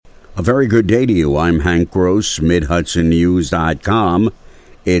A very good day to you. I'm Hank Gross, MidHudsonNews.com.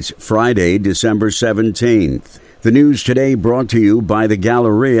 It's Friday, December 17th. The news today brought to you by the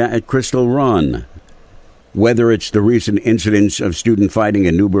Galleria at Crystal Run. Whether it's the recent incidents of student fighting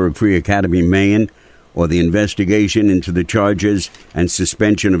at Newburgh Free Academy, Maine, or the investigation into the charges and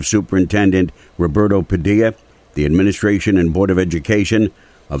suspension of Superintendent Roberto Padilla, the administration and Board of Education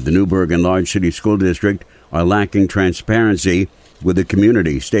of the Newburgh and Large City School District are lacking transparency with the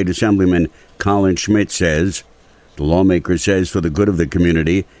community. State Assemblyman Colin Schmidt says. The lawmaker says for the good of the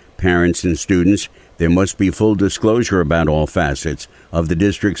community, parents and students, there must be full disclosure about all facets of the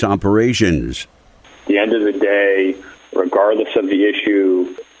district's operations. At the end of the day, regardless of the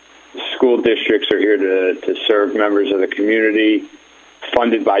issue, school districts are here to serve members of the community,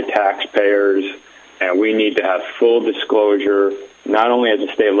 funded by taxpayers, and we need to have full disclosure, not only as a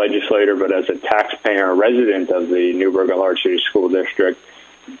state legislator, but as a taxpayer and resident of the Newburgh and Large City School District.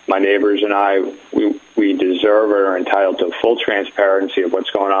 My neighbors and I, we deserve or are entitled to full transparency of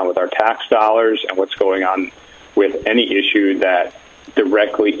what's going on with our tax dollars and what's going on with any issue that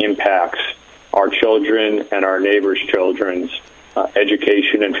directly impacts our children and our neighbors' children's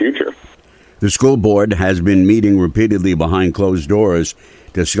education and future. The school board has been meeting repeatedly behind closed doors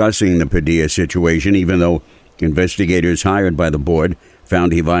discussing the Padilla situation, even though investigators hired by the board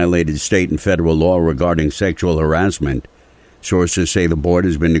found he violated state and federal law regarding sexual harassment. Sources say the board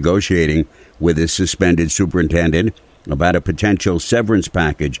has been negotiating with his suspended superintendent about a potential severance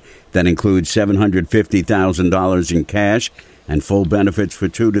package that includes $750,000 in cash and full benefits for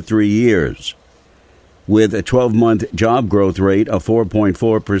 2 to 3 years. With a 12-month job growth rate of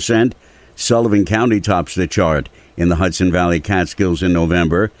 4.4%, Sullivan County tops the chart in the Hudson Valley Catskills in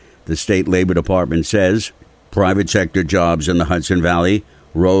November. The state labor department says private sector jobs in the Hudson Valley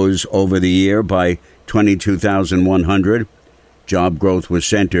rose over the year by 22,100. Job growth was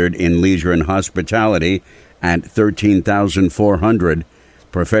centered in leisure and hospitality at 13,400,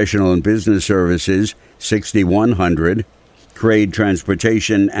 professional and business services 6,100, trade,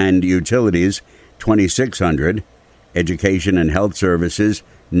 transportation, and utilities 2,600, education and health services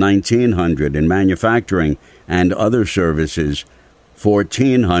 1,900, and manufacturing and other services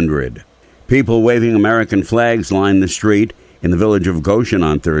 1,400. People waving American flags lined the street in the village of Goshen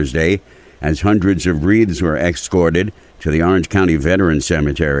on Thursday as hundreds of wreaths were escorted to the Orange County Veterans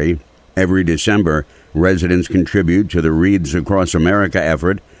Cemetery. Every December, residents contribute to the Wreaths Across America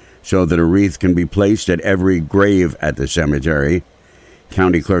effort so that a wreath can be placed at every grave at the cemetery.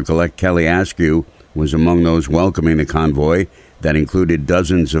 County Clerk-elect Kelly Askew was among those welcoming the convoy that included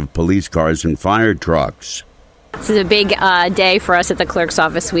dozens of police cars and fire trucks. This is a big day for us at the clerk's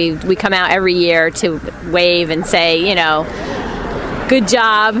office. We come out every year to wave and say, good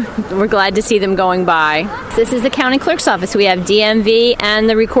job. We're glad to see them going by. This is the county clerk's office. We have DMV and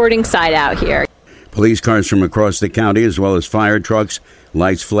the recording side out here. Police cars from across the county, as well as fire trucks,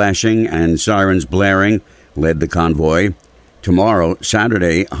 lights flashing and sirens blaring, led the convoy. Tomorrow,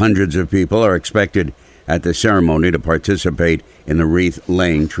 Saturday, hundreds of people are expected at the ceremony to participate in the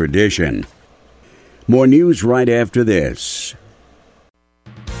wreath-laying tradition. More news right after this.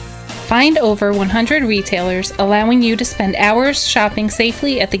 Find over 100 retailers allowing you to spend hours shopping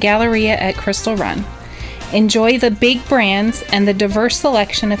safely at the Galleria at Crystal Run. Enjoy the big brands and the diverse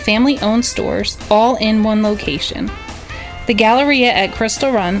selection of family-owned stores all in one location. The Galleria at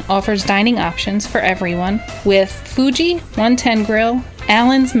Crystal Run offers dining options for everyone with Fuji 110 Grill,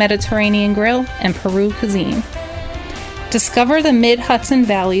 Allen's Mediterranean Grill, and Peru Cuisine. Discover the Mid-Hudson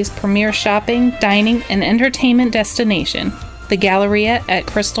Valley's premier shopping, dining, and entertainment destination, the Galleria at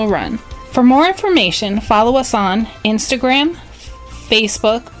Crystal Run. For more information, follow us on Instagram,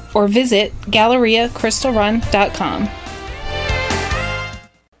 Facebook, or visit GalleriaCrystalRun.com.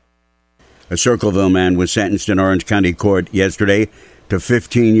 A Circleville man was sentenced in Orange County Court yesterday to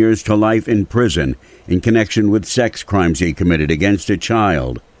 15 years to life in prison in connection with sex crimes he committed against a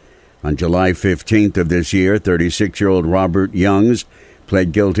child. On July 15th of this year, 36-year-old Robert Youngs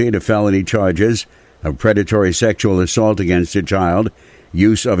pled guilty to felony charges of predatory sexual assault against a child,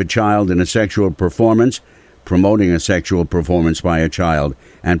 use of a child in a sexual performance, promoting a sexual performance by a child,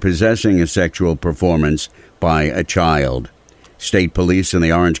 and possessing a sexual performance by a child. State Police and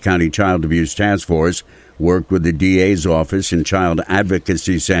the Orange County Child Abuse Task Force worked with the DA's office and Child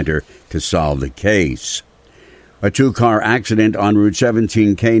Advocacy Center to solve the case. A two-car accident on Route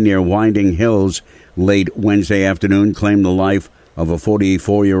 17K near Winding Hills late Wednesday afternoon claimed the life of a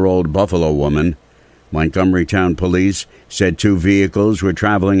 44-year-old Buffalo woman. Montgomery Town Police said two vehicles were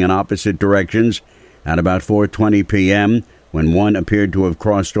traveling in opposite directions at about 4:20 p.m. when one appeared to have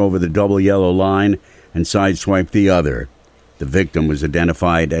crossed over the double yellow line and sideswiped the other. The victim was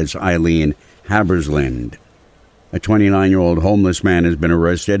identified as Eileen Habersland. A 29-year-old homeless man has been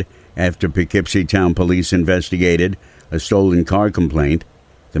arrested after Poughkeepsie Town Police investigated a stolen car complaint.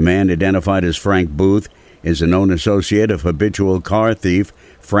 The man, identified as Frank Booth, is a known associate of habitual car thief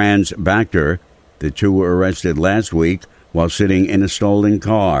Franz Bachter. The two were arrested last week while sitting in a stolen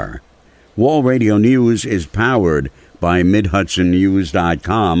car. Wall Radio News is powered by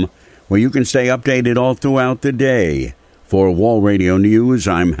MidHudsonNews.com, where you can stay updated all throughout the day. For Wall Radio News,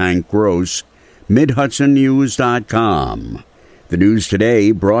 I'm Hank Gross, MidHudsonNews.com. The news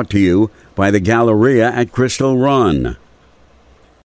today brought to you by the Galleria at Crystal Run.